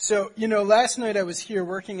So, last night I was here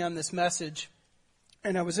working on this message,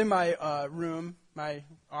 and I was in my room, my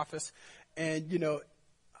office, and,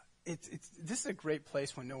 this is a great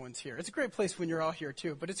place when no one's here. It's a great place when you're all here,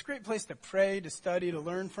 too, but it's a great place to pray, to study, to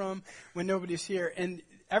learn from when nobody's here. And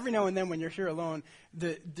every now and then when you're here alone,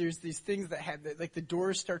 there's these things that like the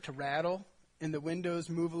doors start to rattle, and the windows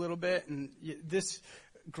move a little bit, and this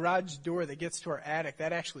garage door that gets to our attic,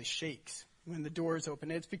 that actually shakes when the doors open.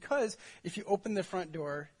 It's because if you open the front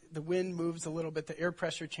door, the wind moves a little bit, the air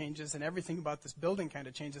pressure changes, and everything about this building kind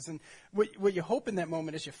of changes. And what you hope in that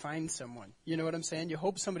moment is you find someone. You know what I'm saying? You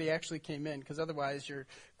hope somebody actually came in, because otherwise you're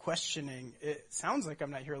questioning. It sounds like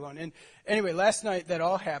I'm not here alone. And anyway, last night that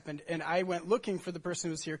all happened, and I went looking for the person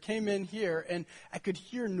who was here, came in here, and I could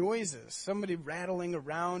hear noises, somebody rattling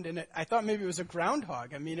around, and I thought maybe it was a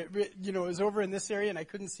groundhog. I mean, it was over in this area, and I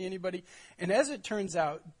couldn't see anybody. And as it turns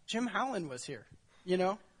out, Jim Holland was here,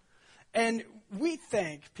 And we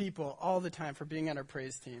thank people all the time for being on our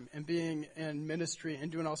praise team and being in ministry and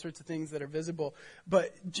doing all sorts of things that are visible.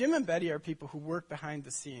 But Jim and Betty are people who work behind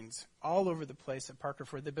the scenes all over the place at Parker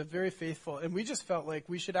Ford. They've been very faithful, and we just felt like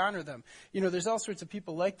we should honor them. There's all sorts of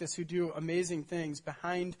people like this who do amazing things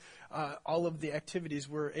behind all of the activities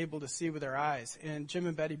we're able to see with our eyes. And Jim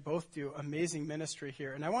and Betty both do amazing ministry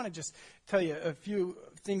here. And I want to just tell you a few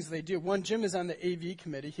things they do. One, Jim is on the AV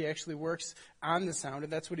committee. He actually works on the sound,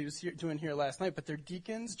 and that's what he was doing here last night. But they're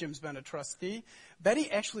deacons. Jim's been a trustee.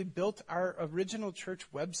 Betty actually built our original church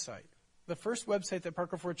website. The first website that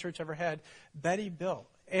Parker Ford Church ever had, Betty built.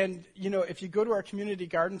 And, if you go to our community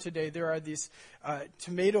garden today, there are these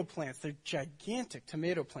tomato plants. They're gigantic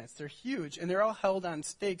tomato plants. They're huge, and they're all held on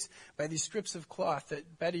stakes by these strips of cloth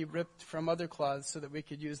that Betty ripped from other cloths so that we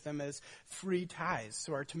could use them as free ties.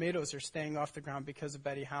 So our tomatoes are staying off the ground because of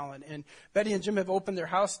Betty Holland. And Betty and Jim have opened their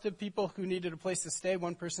house to people who needed a place to stay.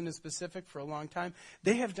 One person in specific for a long time.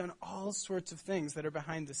 They have done all sorts of things that are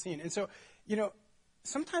behind the scene. And so,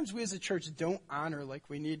 sometimes we as a church don't honor like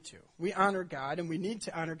we need to. We honor God, and we need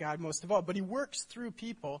to honor God most of all. But he works through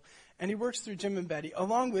people, and he works through Jim and Betty,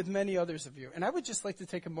 along with many others of you. And I would just like to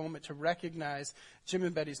take a moment to recognize Jim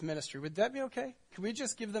and Betty's ministry. Would that be okay? Can we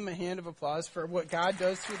just give them a hand of applause for what God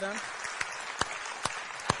does through them?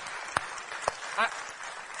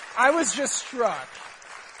 I was just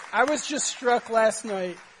struck last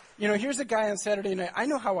night. Here's a guy on Saturday night. I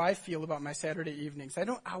know how I feel about my Saturday evenings. I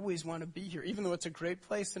don't always want to be here, even though it's a great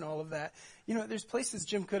place and all of that. There's places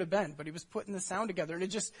Jim could have been, but he was putting the sound together. And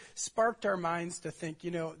it just sparked our minds to think,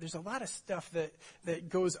 there's a lot of stuff that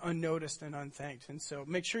goes unnoticed and unthanked. And so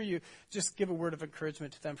make sure you just give a word of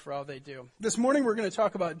encouragement to them for all they do. This morning we're going to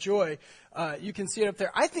talk about joy. You can see it up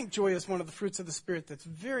there. I think joy is one of the fruits of the Spirit that's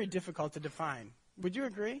very difficult to define. Would you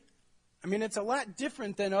agree? I mean, it's a lot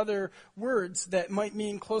different than other words that might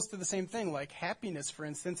mean close to the same thing, like happiness, for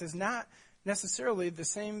instance, is not necessarily the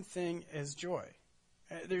same thing as joy.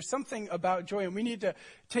 There's something about joy, and we need to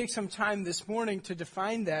take some time this morning to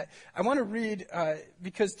define that. I want to read,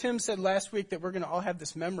 because Tim said last week that we're going to all have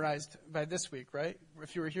this memorized by this week, right?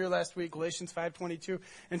 If you were here last week, Galatians 5:22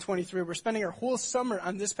 and 23. We're spending our whole summer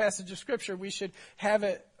on this passage of Scripture. We should have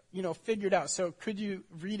it figured out. So could you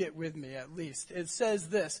read it with me at least? It says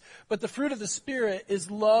this: but the fruit of the Spirit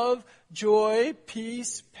is love, joy,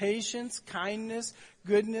 peace, patience, kindness,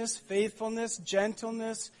 goodness, faithfulness,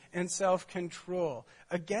 gentleness, and self-control.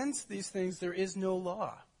 Against these things there is no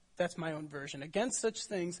law. That's my own version. Against such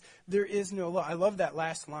things there is no law. I love that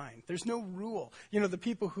last line. There's no rule. The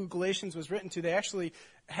people who Galatians was written to, they actually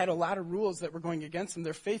had a lot of rules that were going against them.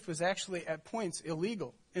 Their faith was actually at points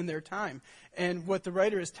illegal in their time. And what the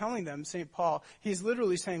writer is telling them, St. Paul, he's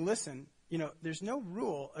literally saying, listen, there's no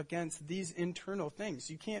rule against these internal things.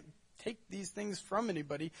 You can't take these things from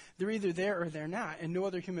anybody. They're either there or they're not. And no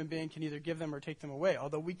other human being can either give them or take them away,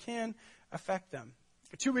 although we can affect them.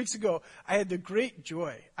 2 weeks ago, I had the great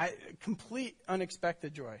joy, complete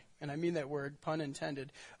unexpected joy, and I mean that word, pun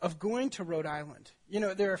intended, of going to Rhode Island.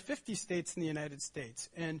 There are 50 states in the United States,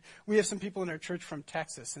 and we have some people in our church from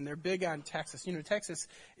Texas, and they're big on Texas. Texas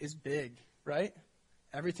is big, right?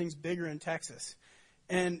 Everything's bigger in Texas.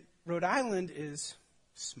 And Rhode Island is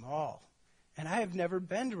small, and I have never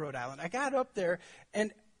been to Rhode Island. I got up there,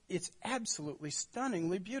 and it's absolutely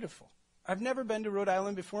stunningly beautiful. I've never been to Rhode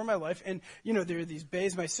Island before in my life. And, there are these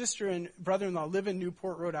bays. My sister and brother-in-law live in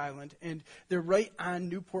Newport, Rhode Island, and they're right on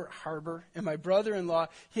Newport Harbor. And my brother-in-law,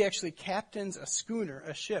 he actually captains a schooner,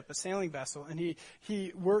 a ship, a sailing vessel. And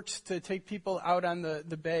he works to take people out on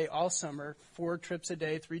the bay all summer, 4 trips a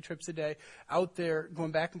day, 3 trips a day, out there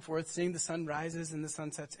going back and forth, seeing the sun rises and the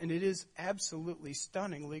sun sets. And it is absolutely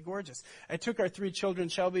stunningly gorgeous. I took our 3 children.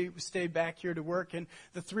 Shelby stayed back here to work, and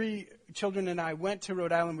the 3 children and I went to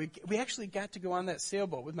Rhode Island. We actually got to go on that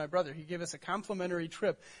sailboat with my brother. He gave us a complimentary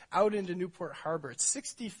trip out into Newport Harbor. It's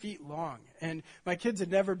 60 feet long, and my kids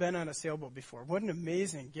had never been on a sailboat before. What an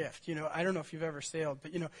amazing gift. I don't know if you've ever sailed,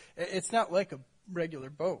 but, it's not like a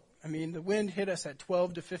regular boat. I mean, the wind hit us at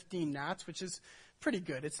 12 to 15 knots, which is pretty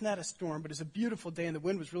good. It's not a storm, but it's a beautiful day, and the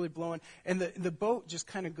wind was really blowing, and the boat just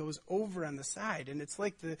kind of goes over on the side, and it's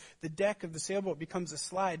like the deck of the sailboat becomes a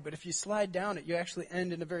slide, but if you slide down it, you actually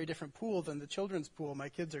end in a very different pool than the children's pool my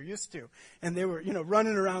kids are used to. And they were,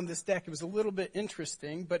 running around this deck. It was a little bit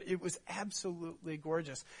interesting, but it was absolutely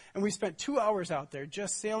gorgeous. And we spent 2 hours out there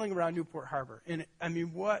just sailing around Newport Harbor, and I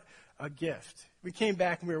mean, what a gift. We came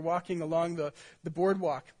back, and we were walking along the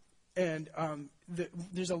boardwalk, and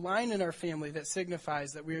there's a line in our family that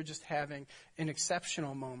signifies that we are just having an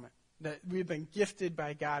exceptional moment, that we've been gifted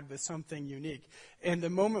by God with something unique. And the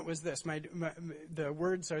moment was this. The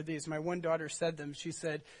words are these. My one daughter said them. She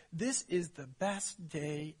said, "This is the best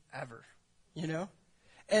day ever,"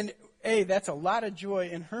 And, that's a lot of joy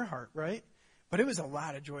in her heart, right? But it was a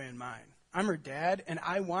lot of joy in mine. I'm her dad, and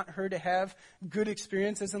I want her to have good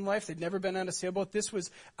experiences in life. They'd never been on a sailboat. This was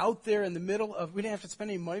out there in the middle of, we didn't have to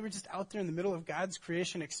spend any money. We're just out there in the middle of God's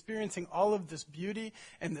creation, experiencing all of this beauty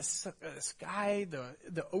and the sky,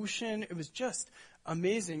 the ocean. It was just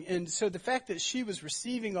amazing. And so the fact that she was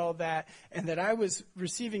receiving all that and that I was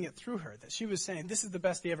receiving it through her, that she was saying, this is the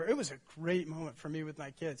best day ever, it was a great moment for me with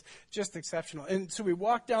my kids. Just exceptional. And so we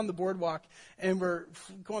walked down the boardwalk, and we're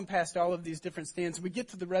going past all of these different stands. We get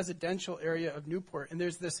to the residential area of Newport, and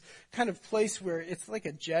there's this kind of place where it's like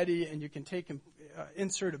a jetty, and you can take and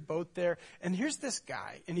insert a boat there. And here's this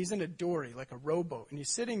guy, and he's in a dory, like a rowboat, and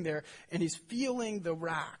he's sitting there, and he's feeling the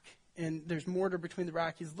rock. And there's mortar between the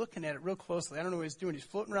rock. He's looking at it real closely. I don't know what he's doing. He's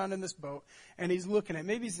floating around in this boat, and he's looking at it.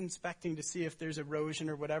 Maybe he's inspecting to see if there's erosion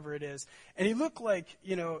or whatever it is. And he looked like,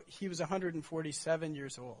 he was 147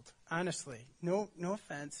 years old. Honestly, no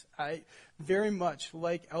offense. I very much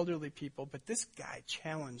like elderly people, but this guy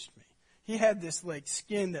challenged me. He had this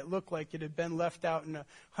skin that looked like it had been left out in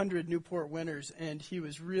 100 Newport winters, and he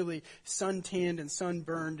was really suntanned and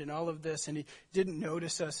sunburned and all of this, and he didn't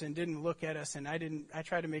notice us and didn't look at us, and I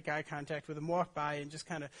tried to make eye contact with him, walk by, and just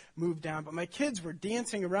kind of moved down. But my kids were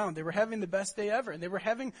dancing around. They were having the best day ever, and they were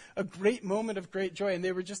having a great moment of great joy, and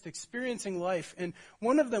they were just experiencing life. And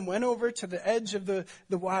one of them went over to the edge of the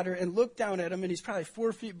water and looked down at him, and he's probably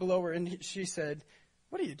 4 feet below her, and she said,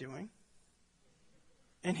 "What are you doing?"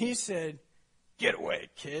 And he said, "Get away,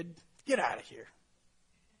 kid. Get out of here."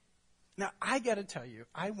 Now, I got to tell you,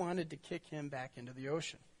 I wanted to kick him back into the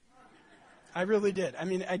ocean. I really did. I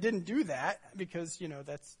mean, I didn't do that because,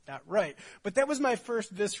 that's not right. But that was my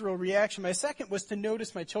first visceral reaction. My second was to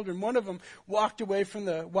notice my children. One of them walked away from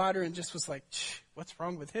the water and just was like, "What's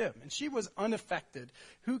wrong with him?" And she was unaffected.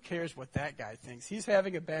 Who cares what that guy thinks? He's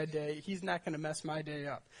having a bad day. He's not going to mess my day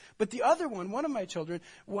up. But the other one of my children,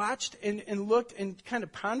 watched and looked and kind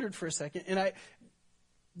of pondered for a second. And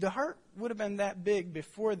the heart would have been that big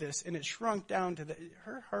before this, and it shrunk down to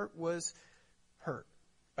her heart was hurt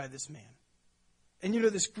by this man. And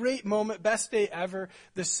this great moment, best day ever,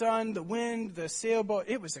 the sun, the wind, the sailboat,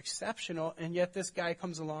 it was exceptional. And yet this guy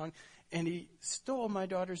comes along and he stole my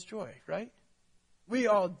daughter's joy, right? We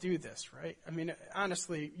all do this, right? I mean,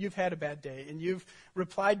 honestly, you've had a bad day and you've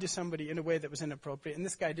replied to somebody in a way that was inappropriate, and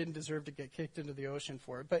this guy didn't deserve to get kicked into the ocean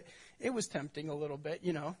for it. But it was tempting a little bit,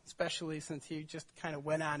 especially since he just kind of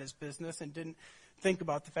went on his business and didn't think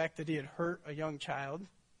about the fact that he had hurt a young child,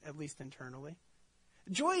 at least internally.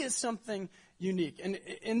 Joy is something unique. And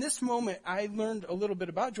in this moment, I learned a little bit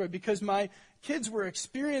about joy because my kids were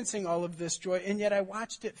experiencing all of this joy, and yet I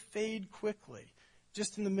watched it fade quickly,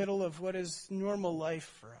 just in the middle of what is normal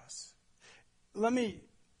life for us. Let me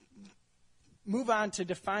move on to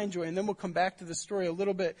define joy, and then we'll come back to the story a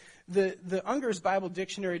little bit. The Unger's Bible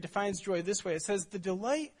Dictionary defines joy this way. It says, "The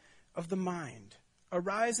delight of the mind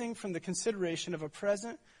arising from the consideration of a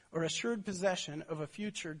present or assured possession of a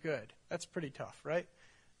future good." That's pretty tough, right?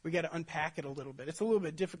 We got to unpack it a little bit. It's a little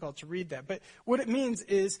bit difficult to read that. But what it means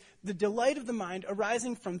is the delight of the mind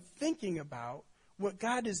arising from thinking about what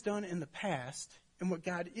God has done in the past and what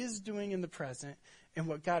God is doing in the present and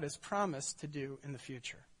what God has promised to do in the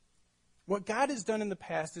future. What God has done in the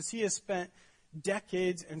past is he has spent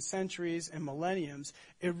decades and centuries and millenniums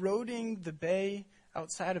eroding the bay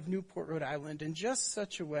outside of Newport, Rhode Island in just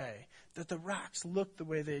such a way that the rocks look the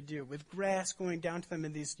way they do, with grass going down to them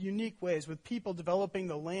in these unique ways, with people developing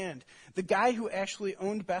the land. The guy who actually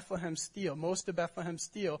owned Bethlehem Steel, most of Bethlehem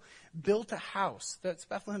Steel, built a house. That's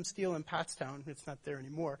Bethlehem Steel in Pottstown. It's not there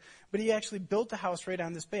anymore. But he actually built a house right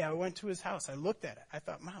on this bay. I went to his house. I looked at it. I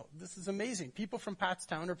thought, wow, this is amazing. People from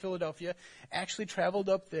Pottstown or Philadelphia actually traveled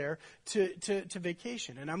up there to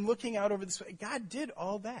vacation. And I'm looking out over this way. God did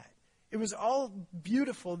all that. It was all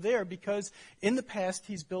beautiful there because in the past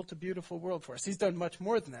he's built a beautiful world for us. He's done much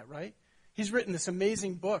more than that, right? He's written this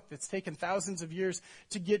amazing book that's taken thousands of years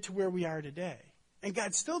to get to where we are today. And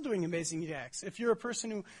God's still doing amazing acts. If you're a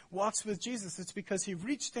person who walks with Jesus, it's because he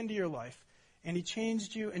reached into your life and he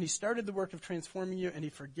changed you and he started the work of transforming you and he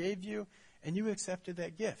forgave you and you accepted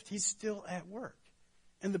that gift. He's still at work.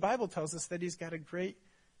 And the Bible tells us that he's got a great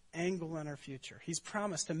angle on our future. He's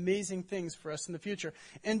promised amazing things for us in the future.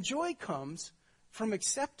 And joy comes from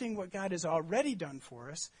accepting what God has already done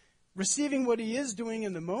for us, receiving what he is doing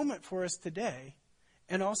in the moment for us today,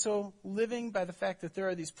 and also living by the fact that there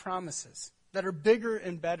are these promises that are bigger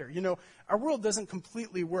and better. You know, our world doesn't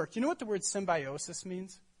completely work. You know what the word symbiosis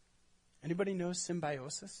means? Anybody know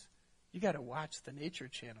symbiosis? You got to watch the Nature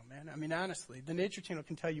Channel, man. I mean, honestly, the Nature Channel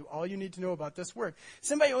can tell you all you need to know about this word.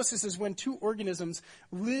 Symbiosis is when two organisms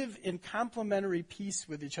live in complementary peace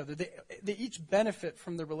with each other. They each benefit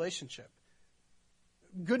from the relationship.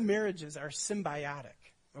 Good marriages are symbiotic,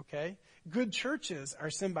 okay? Good churches are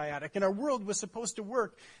symbiotic. And our world was supposed to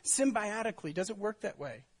work symbiotically. Does it work that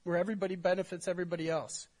way, where everybody benefits everybody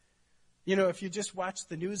else? You know, if you just watch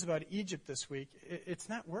the news about Egypt this week, it's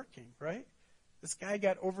not working, right? This guy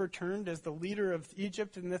got overturned as the leader of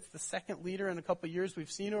Egypt, and that's the second leader in a couple of years we've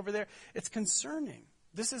seen over there. It's concerning.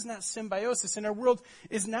 This is not symbiosis, and our world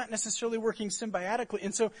is not necessarily working symbiotically.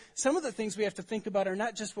 And so some of the things we have to think about are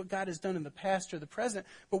not just what God has done in the past or the present,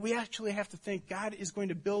 but we actually have to think God is going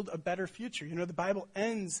to build a better future. You know, the Bible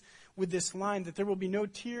ends with this line that there will be no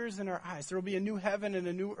tears in our eyes. There will be a new heaven and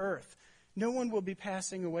a new earth. No one will be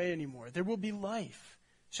passing away anymore. There will be life.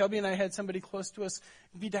 Shelby and I had somebody close to us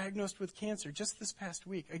be diagnosed with cancer just this past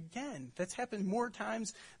week. Again, that's happened more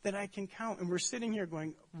times than I can count. And we're sitting here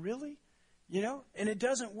going, really? You know? And it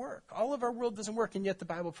doesn't work. All of our world doesn't work, and yet the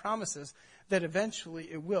Bible promises that eventually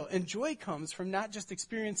it will. And joy comes from not just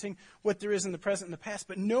experiencing what there is in the present and the past,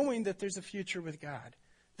 but knowing that there's a future with God,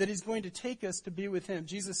 that he's going to take us to be with him.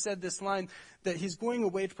 Jesus said this line, that he's going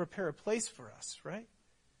away to prepare a place for us, right?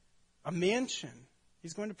 A mansion.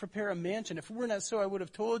 He's going to prepare a mansion. If it were not so, I would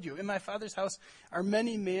have told you. In my Father's house are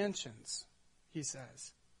many mansions, he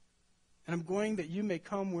says. And I'm going that you may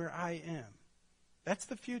come where I am. That's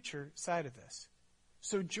the future side of this.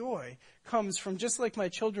 So joy comes from, just like my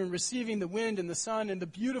children receiving the wind and the sun and the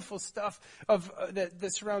beautiful stuff of that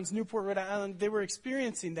surrounds Newport, Rhode Island. They were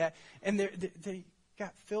experiencing that, and they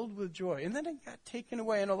got filled with joy. And then it got taken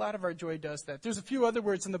away, and a lot of our joy does that. There's a few other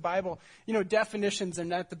words in the Bible. You know, definitions are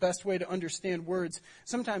not the best way to understand words.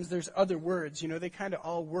 Sometimes there's other words. You know, they kind of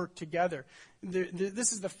all work together.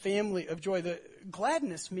 This is the family of joy. The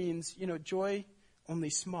gladness means, you know, joy only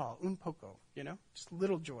small, un poco, you know, just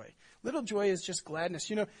little joy. Little joy is just gladness.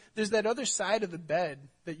 You know, there's that other side of the bed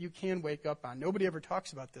that you can wake up on. Nobody ever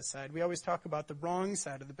talks about this side. We always talk about the wrong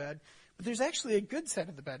side of the bed. But there's actually a good side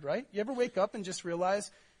of the bed, right? You ever wake up and just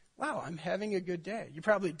realize, wow, I'm having a good day? You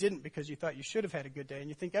probably didn't because you thought you should have had a good day, and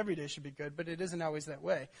you think every day should be good, but it isn't always that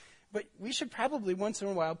way. But we should probably once in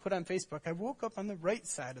a while put on Facebook, I woke up on the right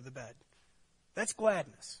side of the bed. That's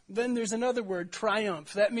gladness. Then there's another word,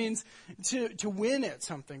 triumph. That means to win at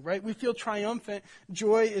something, right? We feel triumphant.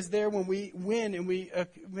 Joy is there when we win and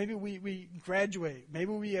maybe we graduate.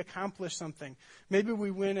 Maybe we accomplish something. Maybe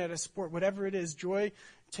we win at a sport. Whatever it is, joy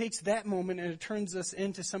takes that moment and it turns us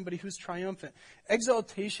into somebody who's triumphant.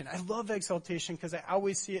 Exaltation. I love exaltation because I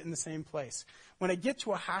always see it in the same place. When I get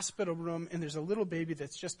to a hospital room and there's a little baby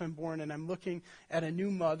that's just been born and I'm looking at a new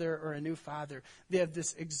mother or a new father, they have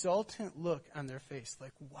this exultant look on their face,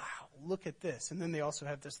 like, wow, look at this. And then they also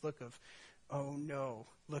have this look of, oh no,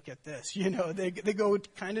 look at this. You know, they go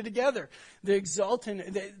kind of together. The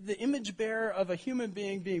exultant, the image bearer of a human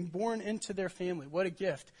being born into their family. What a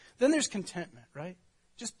gift. Then there's contentment, right?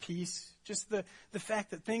 Just peace, just the fact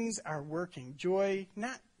that things are working. Joy,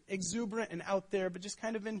 not exuberant and out there, but just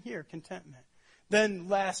kind of in here, contentment. Then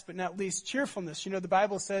last but not least, cheerfulness. You know, the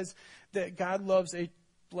Bible says that God loves a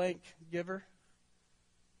blank giver.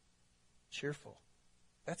 Cheerful.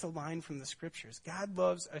 That's a line from the scriptures. God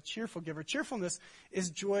loves a cheerful giver. Cheerfulness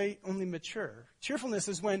is joy only mature. Cheerfulness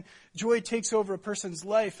is when joy takes over a person's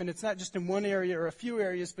life, and it's not just in one area or a few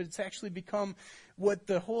areas, but it's actually become what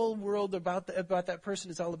the whole world about that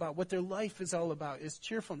person is all about, what their life is all about, is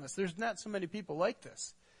cheerfulness. There's not so many people like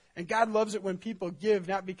this. And God loves it when people give,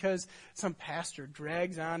 not because some pastor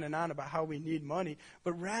drags on and on about how we need money,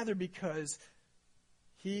 but rather because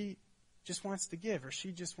he just wants to give, or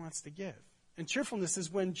she just wants to give. And cheerfulness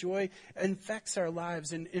is when joy infects our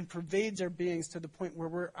lives and pervades our beings to the point where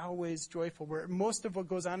we're always joyful, where most of what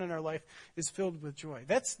goes on in our life is filled with joy.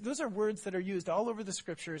 Those are words that are used all over the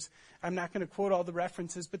scriptures. I'm not going to quote all the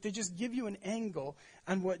references, but they just give you an angle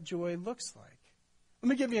on what joy looks like. Let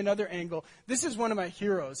me give you another angle. This is one of my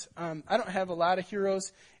heroes. I don't have a lot of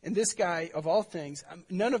heroes, and this guy, of all things,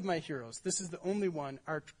 none of my heroes, this is the only one,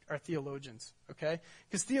 are theologians, okay?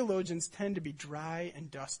 Because theologians tend to be dry and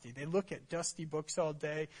dusty. They look at dusty books all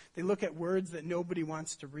day. They look at words that nobody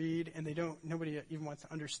wants to read, and nobody even wants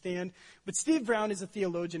to understand. But Steve Brown is a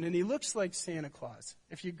theologian, and he looks like Santa Claus.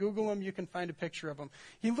 If you Google him, you can find a picture of him.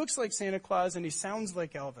 He looks like Santa Claus, and he sounds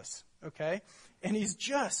like Elvis, okay? And he's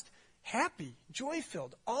just happy,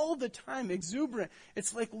 joy-filled, all the time, exuberant.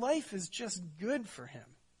 It's like life is just good for him.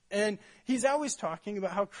 And he's always talking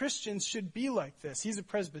about how Christians should be like this. He's a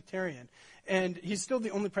Presbyterian. And he's still the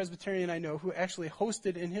only Presbyterian I know who actually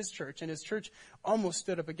hosted in his church. And his church almost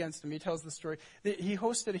stood up against him. He tells the story that he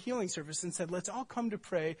hosted a healing service and said, let's all come to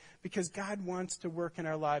pray because God wants to work in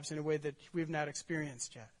our lives in a way that we've not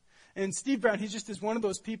experienced yet. And Steve Brown, he just is one of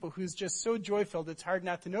those people who's just so joy-filled, it's hard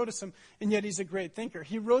not to notice him, and yet he's a great thinker.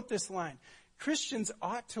 He wrote this line, Christians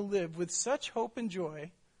ought to live with such hope and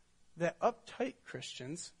joy that uptight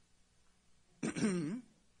Christians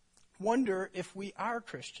wonder if we are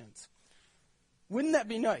Christians. Wouldn't that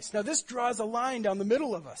be nice? Now, this draws a line down the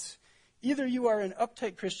middle of us. Either you are an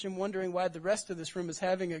uptight Christian wondering why the rest of this room is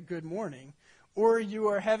having a good morning, or you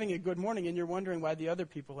are having a good morning and you're wondering why the other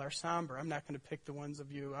people are somber. I'm not going to pick the ones of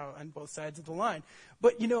you on both sides of the line.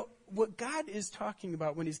 But, what God is talking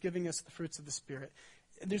about when he's giving us the fruits of the Spirit,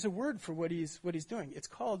 there's a word for what he's doing. It's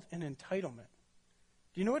called an entitlement.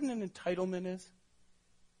 Do you know what an entitlement is?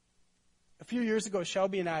 A few years ago,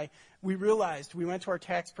 Shelby and I, we realized, we went to our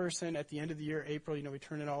tax person at the end of the year, April, we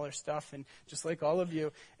turn in all our stuff, and just like all of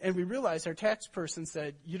you, and we realized our tax person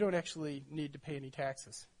said, you don't actually need to pay any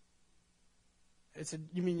taxes. I said,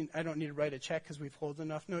 you mean I don't need to write a check because we've held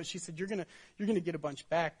enough? No, she said, you're gonna get a bunch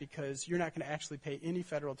back because you're not going to actually pay any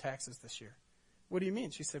federal taxes this year. What do you mean?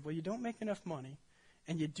 She said, well, you don't make enough money,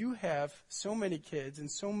 and you do have so many kids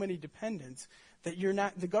and so many dependents that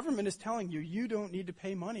the government is telling you don't need to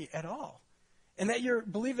pay money at all. And that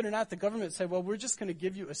believe it or not, the government said, well, we're just going to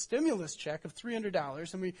give you a stimulus check of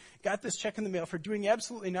 $300, and we got this check in the mail for doing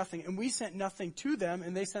absolutely nothing, and we sent nothing to them,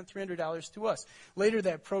 and they sent $300 to us. Later,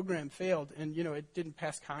 that program failed, and, it didn't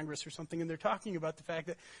pass Congress or something, and they're talking about the fact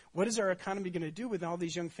that what is our economy going to do when all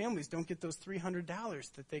these young families don't get those $300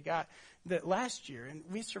 that they got that last year? And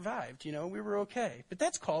we survived, we were okay. But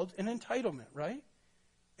that's called an entitlement, right?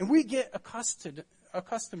 And we get accustomed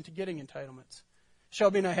to getting entitlements.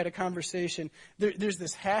 Shelby and I had a conversation. There's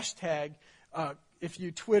this hashtag, if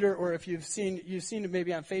you Twitter or if you've seen it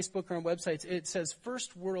maybe on Facebook or on websites, it says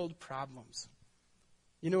first world problems.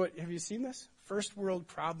 You know what? Have you seen this? First world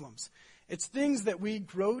problems. It's things that we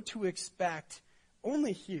grow to expect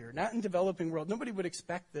only here, not in developing world. Nobody would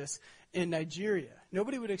expect this in Nigeria.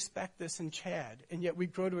 Nobody would expect this in Chad, and yet we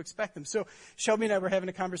grow to expect them. So Shelby and I were having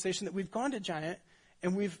a conversation that we've gone to Giant,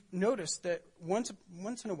 and we've noticed that once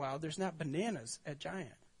in a while, there's not bananas at Giant.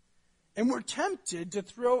 And we're tempted to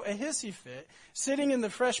throw a hissy fit sitting in the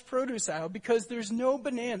fresh produce aisle because there's no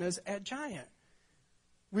bananas at Giant.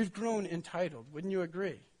 We've grown entitled, wouldn't you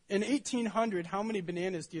agree? In 1800, how many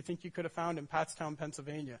bananas do you think you could have found in Pottstown,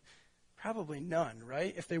 Pennsylvania? Probably none,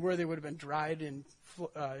 right? If they were, they would have been dried and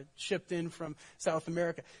shipped in from South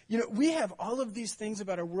America. We have all of these things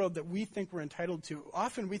about our world that we think we're entitled to.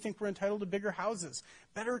 Often we think we're entitled to bigger houses,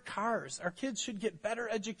 better cars. Our kids should get better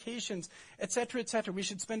educations, et cetera, et cetera. We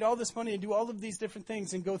should spend all this money and do all of these different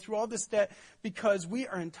things and go through all this debt because we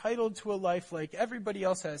are entitled to a life like everybody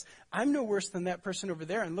else has. I'm no worse than that person over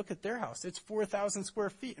there, and look at their house. It's 4,000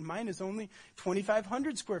 square feet, and mine is only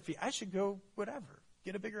 2,500 square feet. I should go whatever,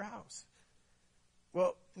 get a bigger house.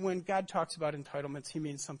 Well, when God talks about entitlements, he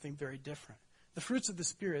means something very different. The fruits of the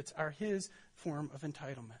Spirit are his form of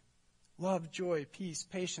entitlement. Love, joy, peace,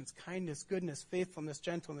 patience, kindness, goodness, faithfulness,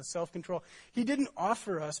 gentleness, self-control. He didn't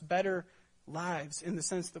offer us better lives in the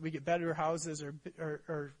sense that we get better houses or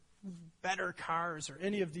better cars or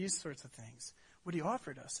any of these sorts of things. What he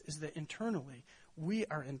offered us is that internally we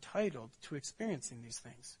are entitled to experiencing these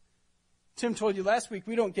things. Tim told you last week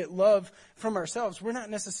we don't get love from ourselves. We're not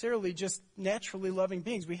necessarily just naturally loving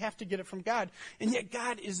beings. We have to get it from God. And yet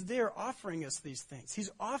God is there offering us these things. He's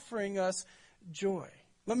offering us joy.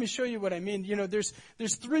 Let me show you what I mean. There's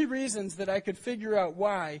 3 reasons that I could figure out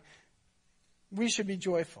why we should be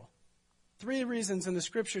joyful. 3 reasons in the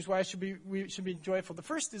scriptures why we should be joyful. The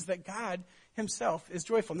first is that God himself is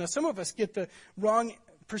joyful. Now, some of us get the wrong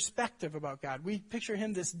perspective about God. We picture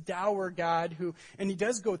him this dour God and he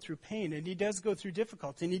does go through pain, and he does go through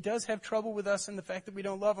difficulty, and he does have trouble with us and the fact that we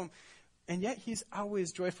don't love him. And yet he's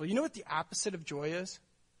always joyful. You know what the opposite of joy is?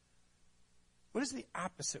 What is the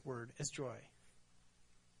opposite word as joy?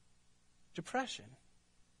 Depression.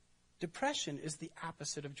 Depression is the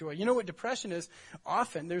opposite of joy. You know what depression is?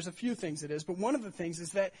 Often, there's a few things it is, but one of the things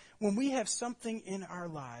is that when we have something in our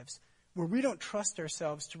lives where we don't trust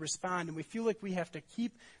ourselves to respond, and we feel like we have to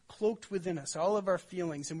keep cloaked within us all of our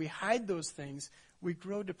feelings, and we hide those things, we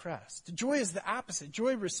grow depressed. Joy is the opposite.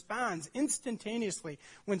 Joy responds instantaneously.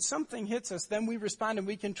 When something hits us, then we respond, and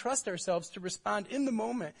we can trust ourselves to respond in the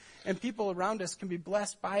moment, and people around us can be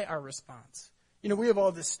blessed by our response. We have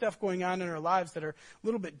all this stuff going on in our lives that are a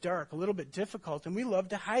little bit dark, a little bit difficult, and we love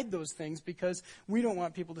to hide those things because we don't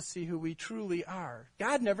want people to see who we truly are.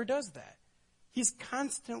 God never does that. He's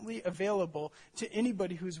constantly available to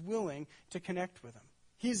anybody who's willing to connect with him.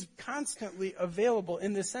 He's constantly available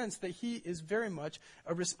in the sense that he is very much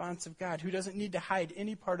a responsive God who doesn't need to hide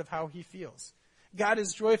any part of how he feels. God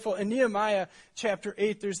is joyful. In Nehemiah chapter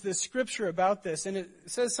 8, there's this scripture about this, and it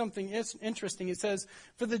says something interesting. It says,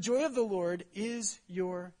 "For the joy of the Lord is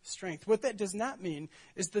your strength." What that does not mean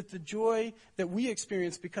is that the joy that we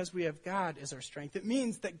experience because we have God is our strength. It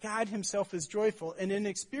means that God himself is joyful, and in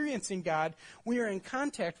experiencing God, we are in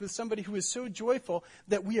contact with somebody who is so joyful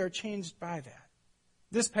that we are changed by that.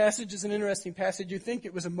 This passage is an interesting passage. You think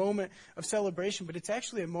it was a moment of celebration, but it's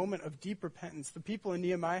actually a moment of deep repentance. The people in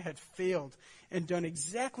Nehemiah had failed and done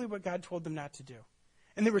exactly what God told them not to do.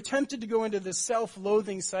 And they were tempted to go into this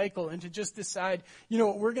self-loathing cycle and to just decide,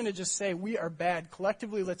 we're going to just say we are bad.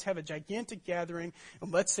 Collectively, let's have a gigantic gathering,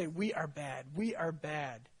 and let's say we are bad. We are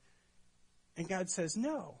bad. And God says,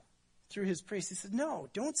 no. Through his priest, he says, no,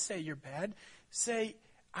 don't say you're bad. Say,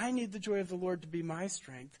 I need the joy of the Lord to be my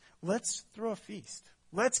strength. Let's throw a feast.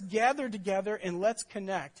 Let's gather together and let's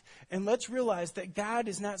connect. And let's realize that God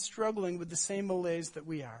is not struggling with the same malaise that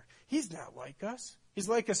we are. He's not like us. He's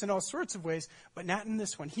like us in all sorts of ways, but not in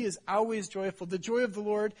this one. He is always joyful. The joy of the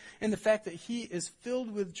Lord and the fact that he is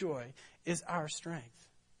filled with joy is our strength.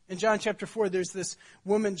 In John chapter 4, there's this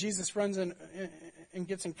woman Jesus runs in and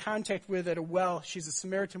gets in contact with at a well. She's a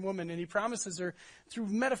Samaritan woman, and he promises her through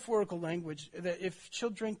metaphorical language that if she'll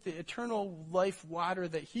drink the eternal life water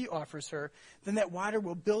that he offers her, then that water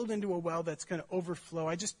will build into a well that's going to overflow.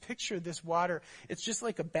 I just picture this water. It's just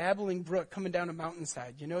like a babbling brook coming down a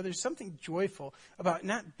mountainside. There's something joyful about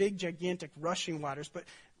not big, gigantic, rushing waters, but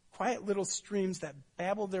quiet little streams that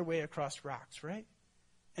babble their way across rocks, right?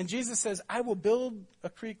 And Jesus says, I will build a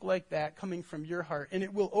creek like that coming from your heart, and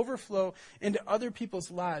it will overflow into other people's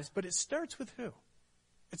lives. But it starts with who?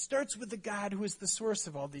 It starts with the God who is the source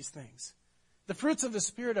of all these things. The fruits of the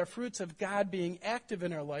Spirit are fruits of God being active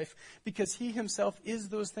in our life because he himself is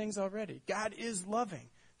those things already. God is loving.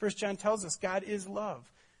 1 John tells us God is love.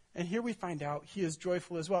 And here we find out he is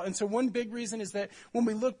joyful as well. And so one big reason is that when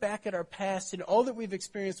we look back at our past and all that we've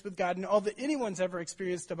experienced with God and all that anyone's ever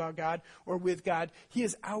experienced about God or with God, he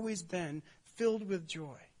has always been filled with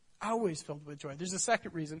joy. Always filled with joy. There's a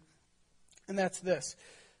second reason, and that's this.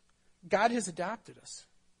 God has adopted us.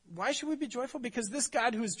 Why should we be joyful? Because this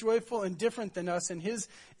God who is joyful and different than us and his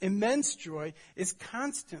immense joy is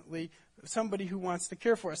constantly somebody who wants to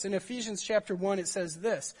care for us. In Ephesians chapter 1, it says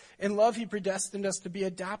this, in love he predestined us to be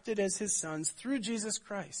adopted as his sons through Jesus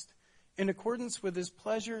Christ, in accordance with his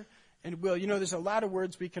pleasure and will. There's a lot of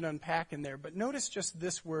words we can unpack in there, but notice just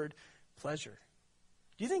this word, pleasure.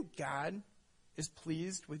 Do you think God is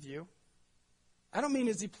pleased with you? I don't mean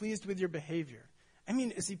is he pleased with your behavior. I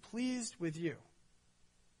mean, is he pleased with you?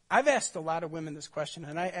 I've asked a lot of women this question,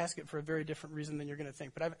 and I ask it for a very different reason than you're going to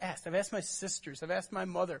think. But I've asked my sisters, I've asked my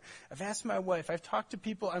mother, I've asked my wife, I've talked to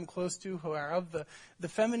people I'm close to who are of the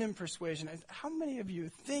feminine persuasion. How many of you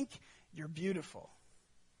think you're beautiful?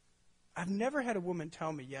 I've never had a woman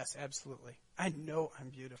tell me, yes, absolutely. I know I'm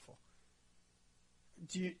beautiful.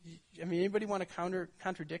 Anybody want to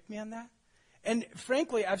contradict me on that? And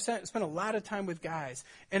frankly, I've spent a lot of time with guys,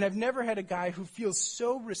 and I've never had a guy who feels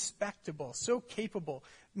so respectable, so capable.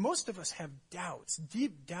 Most of us have doubts,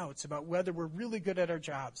 deep doubts about whether we're really good at our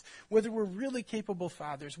jobs, whether we're really capable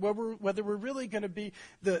fathers, whether we're really going to be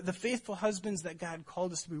the faithful husbands that God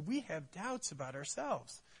called us to be. We have doubts about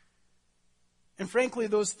ourselves. And frankly,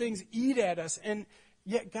 those things eat at us. And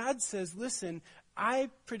yet God says, listen,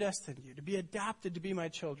 I predestined you to be adopted to be my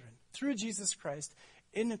children through Jesus Christ,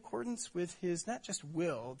 in accordance with his, not just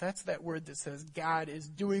will, that's that word that says God is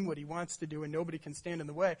doing what he wants to do and nobody can stand in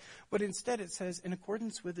the way, but instead it says in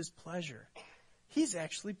accordance with his pleasure. He's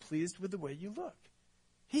actually pleased with the way you look.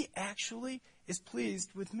 He actually is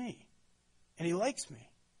pleased with me. And he likes me.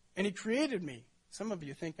 And he created me. Some of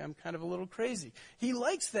you think I'm kind of a little crazy. He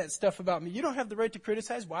likes that stuff about me. You don't have the right to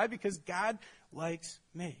criticize. Why? Because God likes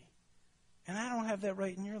me. And I don't have that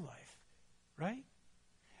right in your life. Right?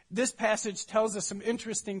 This passage tells us some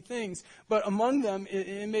interesting things, but among them,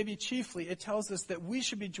 and maybe chiefly, it tells us that we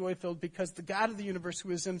should be joy-filled because the God of the universe,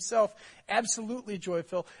 who is himself absolutely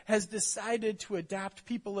joyful, has decided to adopt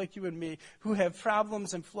people like you and me who have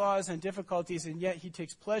problems and flaws and difficulties, and yet he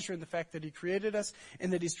takes pleasure in the fact that he created us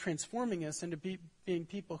and that he's transforming us into being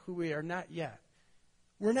people who we are not yet.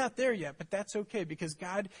 We're not there yet, but that's okay because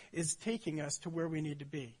God is taking us to where we need to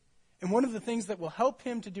be. And one of the things that will help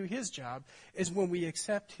him to do his job is when we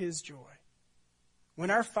accept his joy. When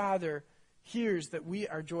our Father hears that we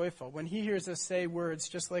are joyful, when he hears us say words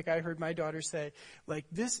just like I heard my daughter say, like,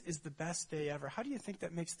 this is the best day ever, how do you think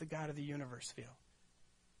that makes the God of the universe feel?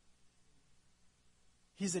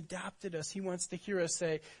 He's adopted us. He wants to hear us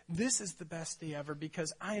say, this is the best day ever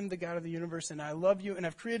because I am the God of the universe and I love you and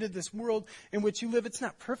I've created this world in which you live. It's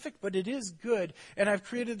not perfect, but it is good. And I've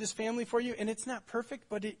created this family for you and it's not perfect,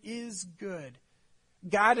 but it is good.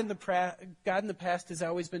 God in the past has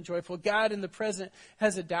always been joyful. God in the present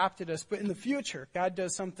has adopted us. But in the future, God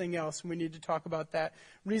does something else, and we need to talk about that.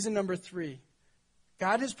 Reason number 3.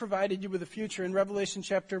 God has provided you with a future. In Revelation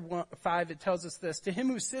chapter 5, it tells us this: to him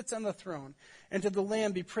who sits on the throne and to the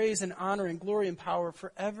Lamb be praise and honor and glory and power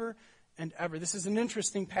forever and ever. This is an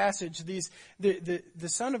interesting passage. The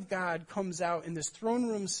Son of God comes out in this throne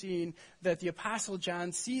room scene that the Apostle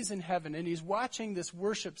John sees in heaven, and he's watching this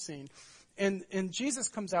worship scene. And Jesus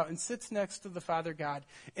comes out and sits next to the Father God.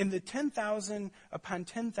 And the 10,000 upon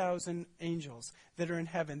 10,000 angels that are in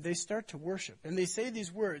heaven, they start to worship. And they say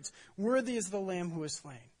these words: worthy is the Lamb who is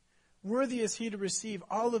slain. Worthy is he to receive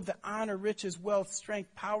all of the honor, riches, wealth,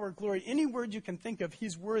 strength, power, glory. Any word you can think of,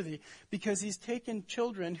 he's worthy because he's taken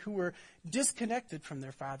children who were disconnected from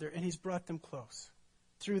their Father and he's brought them close.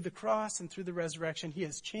 Through the cross and through the resurrection, he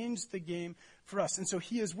has changed the game for us. And so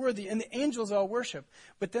he is worthy. And the angels all worship.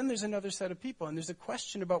 But then there's another set of people, and there's a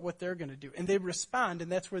question about what they're going to do. And they respond,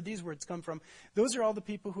 and that's where these words come from. Those are all the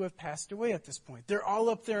people who have passed away at this point. They're all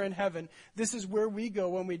up there in heaven. This is where we go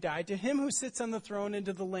when we die. To him who sits on the throne and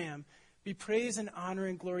to the Lamb be praise and honor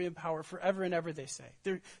and glory and power forever and ever, they say.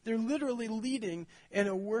 They're literally leading in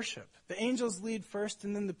a worship. The angels lead first,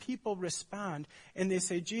 and then the people respond, and they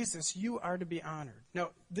say, Jesus, you are to be honored.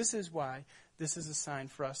 Now, this is why this is a sign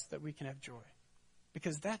for us that we can have joy,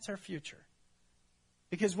 because that's our future.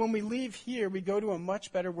 Because when we leave here, we go to a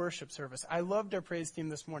much better worship service. I loved our praise team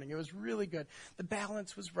this morning. It was really good. The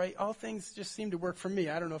balance was right. All things just seemed to work for me.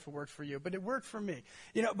 I don't know if it worked for you, but it worked for me.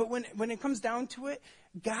 But when it comes down to it,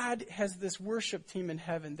 God has this worship team in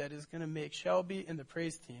heaven that is going to make Shelby and the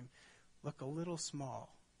praise team look a little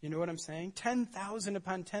small. You know what I'm saying? 10,000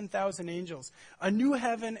 upon 10,000 angels, a new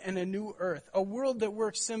heaven and a new earth, a world that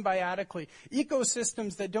works symbiotically,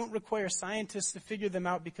 ecosystems that don't require scientists to figure them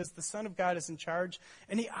out because the Son of God is in charge,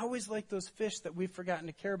 and he always liked those fish that we've forgotten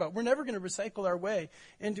to care about. We're never going to recycle our way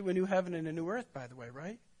into a new heaven and a new earth, by the way,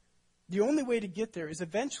 right? The only way to get there is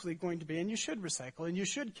eventually going to be, and you should recycle, and you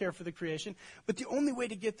should care for the creation, but the only way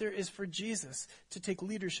to get there is for Jesus to take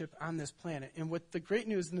leadership on this planet. And what the great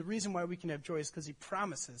news and the reason why we can have joy is because he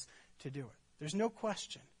promises to do it. There's no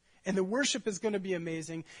question. And the worship is going to be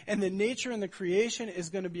amazing, and the nature and the creation is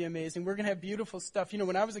going to be amazing. We're going to have beautiful stuff.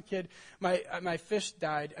 When I was a kid, my fish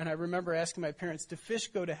died, and I remember asking my parents, do fish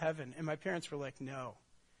go to heaven? And my parents were like, no.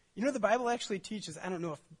 The Bible actually teaches, I don't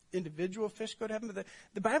know if individual fish go to heaven, but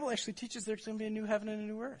the Bible actually teaches there's going to be a new heaven and a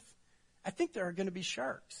new earth. I think there are going to be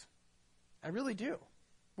sharks. I really do.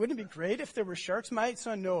 Wouldn't it be great if there were sharks? My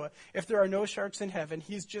son Noah, if there are no sharks in heaven,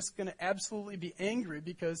 he's just going to absolutely be angry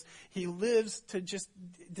because he lives to just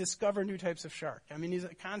discover new types of shark. He's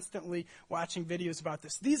constantly watching videos about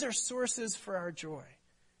this. These are sources for our joy.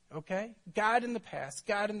 okay? God in the past,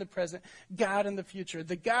 God in the present, God in the future.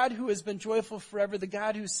 The God who has been joyful forever, the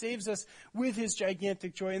God who saves us with his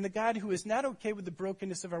gigantic joy, and the God who is not okay with the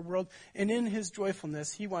brokenness of our world, and in his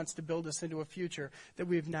joyfulness, he wants to build us into a future that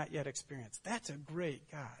we have not yet experienced. That's a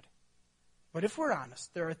great God. But if we're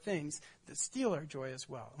honest, there are things that steal our joy as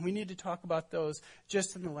well. And we need to talk about those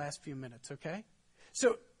just in the last few minutes, okay?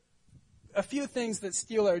 So, a few things that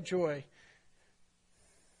steal our joy.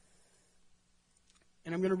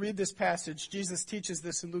 And I'm going to read this passage. Jesus teaches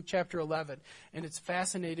this in Luke chapter 11, and it's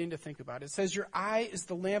fascinating to think about. It says, your eye is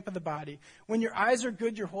the lamp of the body. When your eyes are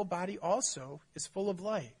good, your whole body also is full of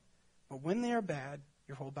light. But when they are bad,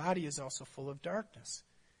 your whole body is also full of darkness.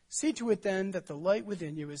 See to it then that the light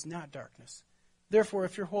within you is not darkness. Therefore,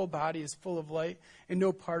 if your whole body is full of light and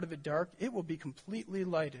no part of it dark, it will be completely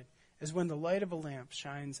lighted, as when the light of a lamp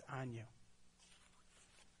shines on you.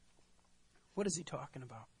 What is he talking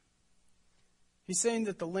about? He's saying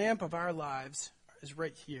that the lamp of our lives is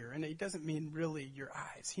right here, and he doesn't mean really your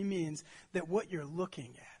eyes. He means that what you're looking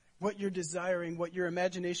at, what you're desiring, what your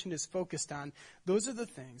imagination is focused on, those are the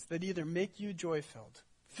things that either make you joy-filled,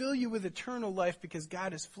 fill you with eternal life because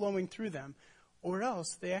God is flowing through them, or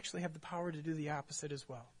else they actually have the power to do the opposite as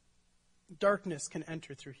well. Darkness can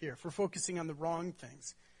enter through here if we're focusing on the wrong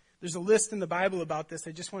things. There's a list in the Bible about this.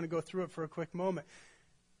 I just want to go through it for a quick moment.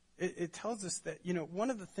 It tells us that,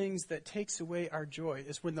 one of the things that takes away our joy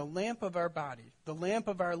is when the lamp of our body, the lamp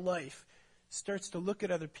of our life, starts to look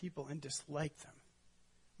at other people and dislike them.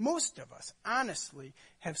 Most of us, honestly,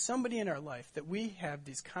 have somebody in our life that we have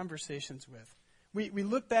these conversations with. We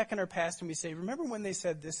look back in our past and we say, remember when they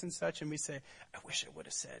said this and such? And we say, I wish I would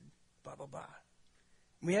have said blah, blah, blah.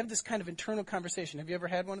 And we have this kind of internal conversation. Have you ever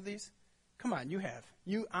had one of these? Come on, you have.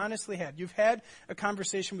 You honestly have. You've had a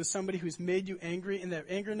conversation with somebody who's made you angry, and that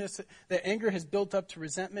anger has built up to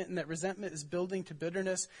resentment, and that resentment is building to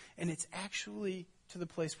bitterness, and it's actually to the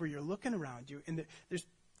place where you're looking around you, and there's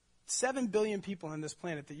 7 billion people on this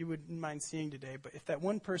planet that you wouldn't mind seeing today, but if that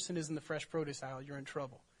one person is in the fresh produce aisle, you're in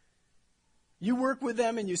trouble. You work with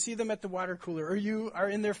them and you see them at the water cooler, or you are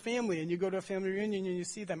in their family and you go to a family reunion and you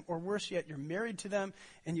see them, or worse yet, you're married to them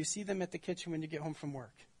and you see them at the kitchen when you get home from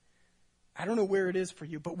work. I don't know where it is for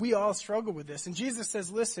you, but we all struggle with this. And Jesus says,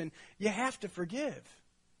 listen, you have to forgive.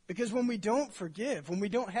 Because when we don't forgive, when we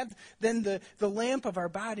don't have, then the lamp of our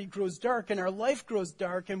body grows dark and our life grows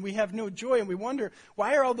dark and we have no joy. And we wonder,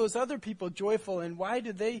 why are all those other people joyful? And why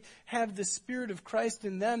do they have the Spirit of Christ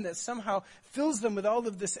in them that somehow fills them with all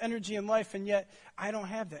of this energy and life? And yet I don't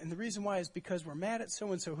have that. And the reason why is because we're mad at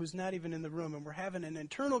so-and-so who's not even in the room. And we're having an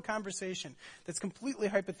internal conversation that's completely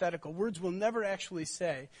hypothetical. Words we'll never actually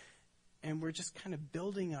say. And we're just kind of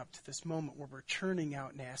building up to this moment where we're churning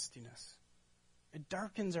out nastiness. It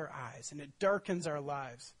darkens our eyes, and it darkens our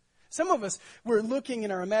lives. Some of us, we're looking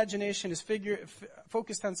and our imagination is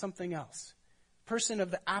focused on something else. Person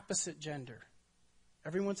of the opposite gender.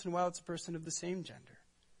 Every once in a while, it's a person of the same gender.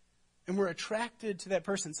 And we're attracted to that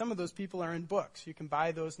person. Some of those people are in books. You can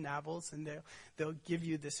buy those novels, and they'll give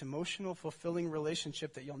you this emotional, fulfilling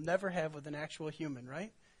relationship that you'll never have with an actual human,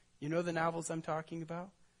 right? You know the novels I'm talking about?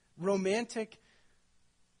 Romantic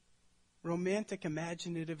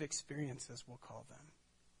imaginative experiences, we'll call them.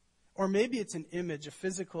 Or maybe it's an image, a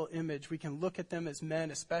physical image. We can look at them as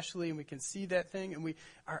men especially, and we can see that thing, and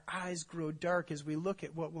our eyes grow dark as we look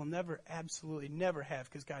at what we'll absolutely never have,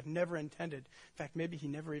 because God never intended. In fact, maybe he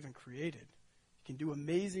never even created. He can do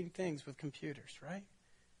amazing things with computers, right?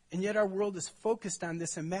 And yet our world is focused on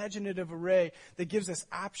this imaginative array that gives us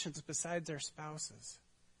options besides our spouses.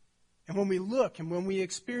 And when we look and when we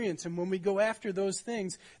experience and when we go after those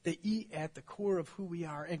things, they eat at the core of who we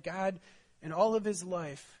are. And God, in all of his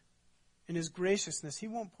life, in his graciousness, he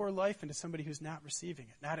won't pour life into somebody who's not receiving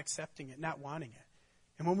it, not accepting it, not wanting it.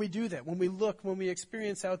 And when we do that, when we look, when we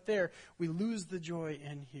experience out there, we lose the joy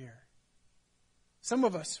in here. Some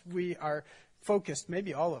of us, we are focused,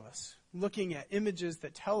 maybe all of us, looking at images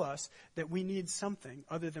that tell us that we need something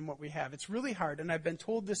other than what we have. It's really hard, and I've been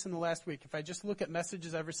told this in the last week, if I just look at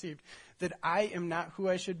messages I've received, that I am not who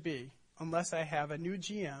I should be unless I have a new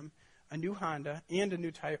GM, a new Honda, and a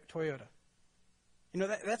new Toyota. You know,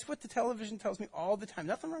 that's what the television tells me all the time.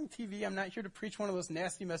 Nothing wrong with TV. I'm not here to preach one of those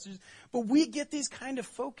nasty messages. But we get these kind of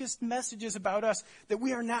focused messages about us that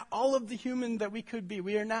we are not all of the human that we could be.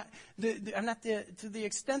 We are not, to the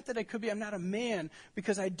extent that I could be, I'm not a man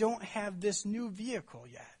because I don't have this new vehicle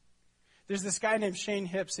yet. There's this guy named Shane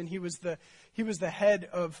Hips, and he was the head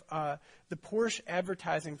of the Porsche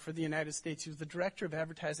advertising for the United States. He was the director of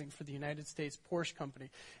advertising for the United States Porsche company.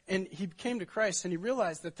 And he came to Christ, and he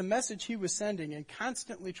realized that the message he was sending and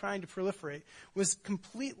constantly trying to proliferate was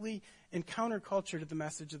completely in counterculture to the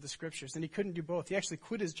message of the Scriptures. And he couldn't do both. He actually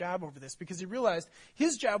quit his job over this because he realized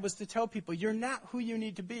his job was to tell people, you're not who you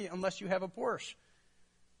need to be unless you have a Porsche.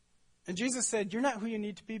 And Jesus said, you're not who you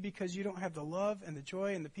need to be because you don't have the love and the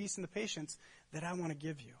joy and the peace and the patience that I want to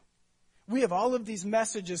give you. We have all of these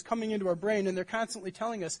messages coming into our brain, and they're constantly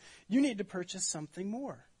telling us, you need to purchase something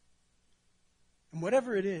more. And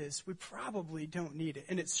whatever it is, we probably don't need it.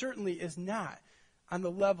 And it certainly is not on the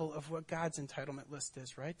level of what God's entitlement list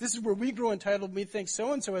is, right? This is where we grow entitled. We think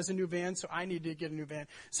so-and-so has a new van, so I need to get a new van.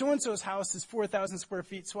 So-and-so's house is 4,000 square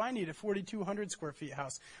feet, so I need a 4,200 square feet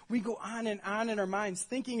house. We go on in our minds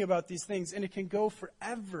thinking about these things, and it can go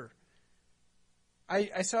forever.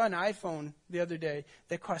 I saw an iPhone the other day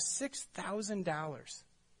that cost $6,000.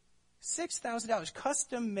 $6,000,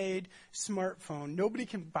 custom-made smartphone. Nobody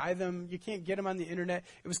can buy them. You can't get them on the internet.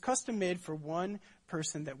 It was custom-made for one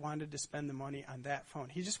person that wanted to spend the money on that phone.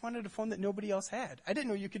 He just wanted a phone that nobody else had. I didn't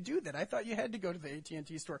know you could do that. I thought you had to go to the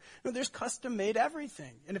AT&T store. No, there's custom-made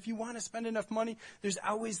everything. And if you want to spend enough money, there's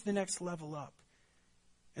always the next level up.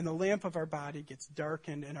 And the lamp of our body gets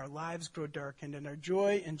darkened, and our lives grow darkened, and our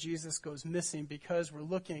joy in Jesus goes missing because we're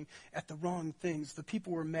looking at the wrong things, the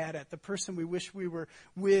people we're mad at, the person we wish we were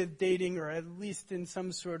with, dating, or at least in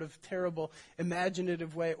some sort of terrible,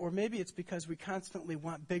 imaginative way. Or maybe it's because we constantly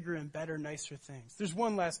want bigger and better, nicer things. There's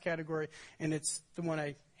one last category, and it's the one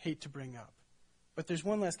I hate to bring up. But there's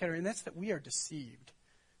one last category, and that's that we are deceived.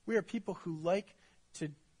 We are people who like to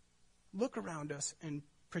look around us and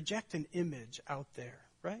project an image out there.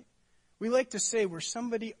 Right? We like to say we're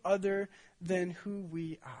somebody other than who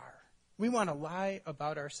we are. We want to lie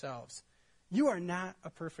about ourselves. You are not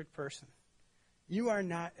a perfect person. You are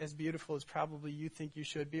not as beautiful as probably you think you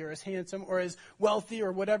should be, or as handsome, or as wealthy,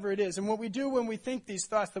 or whatever it is. And what we do when we think these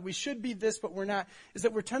thoughts, that we should be this but we're not, is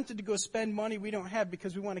that we're tempted to go spend money we don't have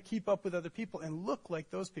because we want to keep up with other people and look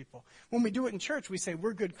like those people. When we do it in church, we say,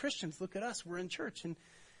 we're good Christians. Look at us. We're in church. And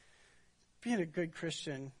being a good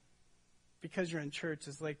Christian because you're in church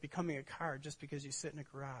is like becoming a car just because you sit in a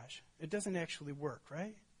garage. It doesn't actually work,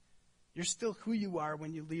 right? You're still who you are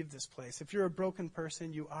when you leave this place. If you're a broken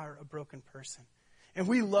person, you are a broken person. And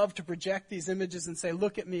we love to project these images and say,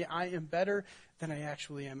 look at me, I am better than I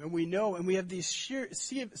actually am. And we know, and we have these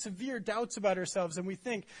severe doubts about ourselves, and we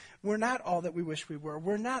think we're not all that we wish we were.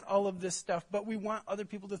 We're not all of this stuff, but we want other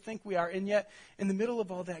people to think we are. And yet, in the middle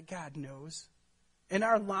of all that, God knows. And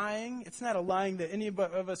our lying, it's not a lying that any of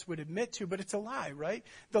us would admit to, but it's a lie, right?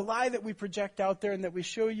 The lie that we project out there and that we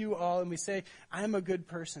show you all and we say, I'm a good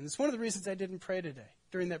person. It's one of the reasons I didn't pray today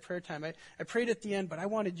during that prayer time. I prayed at the end, but I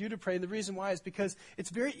wanted you to pray. The reason why is because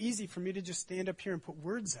it's very easy for me to just stand up here and put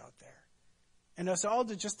words out there. And us all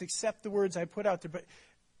to just accept the words I put out there. But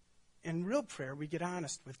in real prayer, we get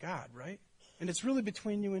honest with God, right? And it's really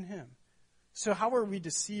between you and Him. So how are we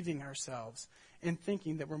deceiving ourselves in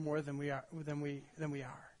thinking that we're more than we are?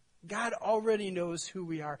 God already knows who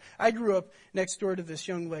we are. I grew up next door to this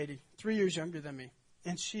young lady, 3 years younger than me,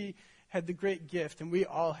 and she had the great gift, and we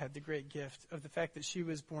all had the great gift of the fact that she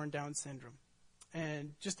was born Down syndrome,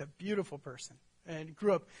 and just a beautiful person. And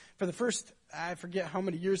grew up for the first, I forget how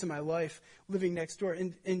many years of my life, living next door.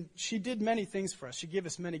 And she did many things for us. She gave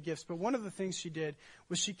us many gifts. But one of the things she did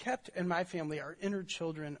was she kept, in my family, our inner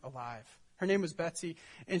children alive. Her name was Betsy,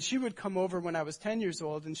 and she would come over when I was 10 years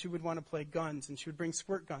old, and she would want to play guns, and she would bring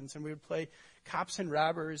squirt guns, and we would play cops and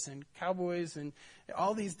robbers and cowboys and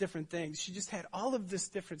all these different things. She just had all of this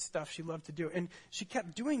different stuff she loved to do, and she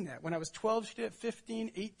kept doing that. When I was 12, she did it,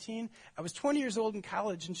 15, 18. I was 20 years old in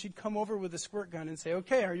college, and she'd come over with a squirt gun and say,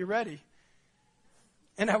 okay, are you ready?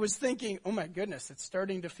 And I was thinking, oh my goodness, it's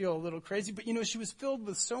starting to feel a little crazy. But, she was filled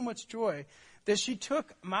with so much joy that she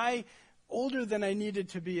took my older than I needed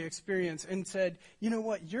to be experience and said, you know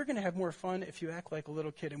what, you're going to have more fun if you act like a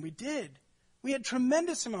little kid. And we did. We had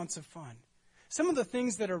tremendous amounts of fun. Some of the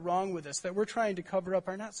things that are wrong with us that we're trying to cover up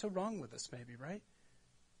are not so wrong with us, maybe, right?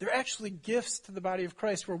 They're actually gifts to the body of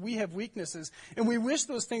Christ where we have weaknesses. And we wish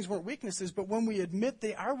those things weren't weaknesses, but when we admit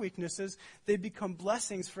they are weaknesses, they become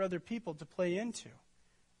blessings for other people to play into.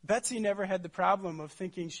 Betsy never had the problem of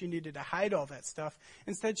thinking she needed to hide all that stuff.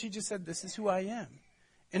 Instead, she just said, this is who I am.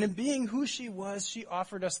 And in being who she was, she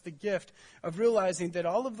offered us the gift of realizing that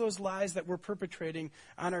all of those lies that we're perpetrating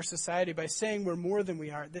on our society by saying we're more than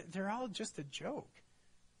we are, they're all just a joke.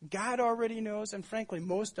 God already knows, and frankly,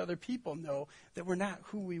 most other people know that we're not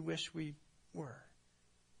who we wish we were.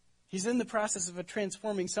 He's in the process of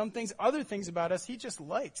transforming some things. Other things about us he just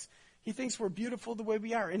likes. He thinks we're beautiful the way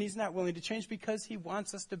we are, and he's not willing to change because he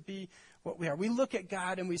wants us to be what we are. We look at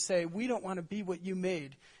God and we say, we don't want to be what you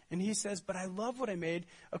made. And he says, but I love what I made.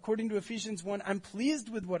 According to Ephesians 1, I'm pleased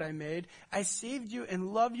with what I made. I saved you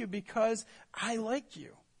and love you because I like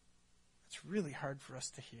you. It's really hard for us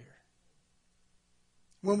to hear.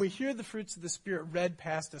 When we hear the fruits of the Spirit read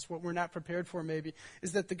past us, what we're not prepared for maybe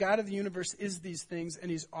is that the God of the universe is these things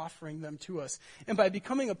and he's offering them to us. And by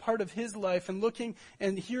becoming a part of his life and looking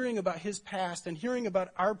and hearing about his past and hearing about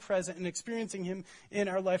our present and experiencing him in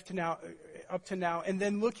our life up to now, and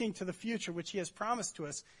then looking to the future, which he has promised to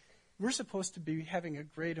us, we're supposed to be having a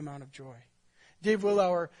great amount of joy. Dave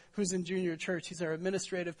Willauer, who's in junior church, he's our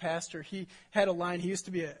administrative pastor. He had a line. He used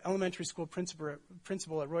to be an elementary school principal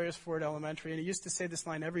at Royersford Elementary, and he used to say this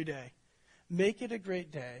line every day: make it a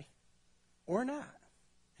great day or not.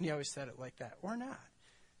 And he always said it like that, or not.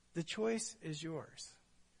 The choice is yours.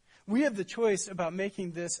 We have the choice about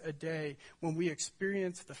making this a day when we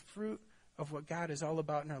experience the fruit of what God is all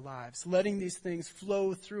about in our lives, letting these things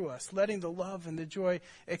flow through us, letting the love and the joy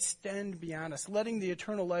extend beyond us, letting the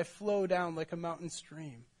eternal life flow down like a mountain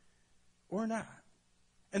stream, or not.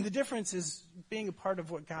 And the difference is being a part of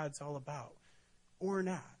what God's all about, or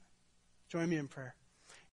not. Join me in prayer.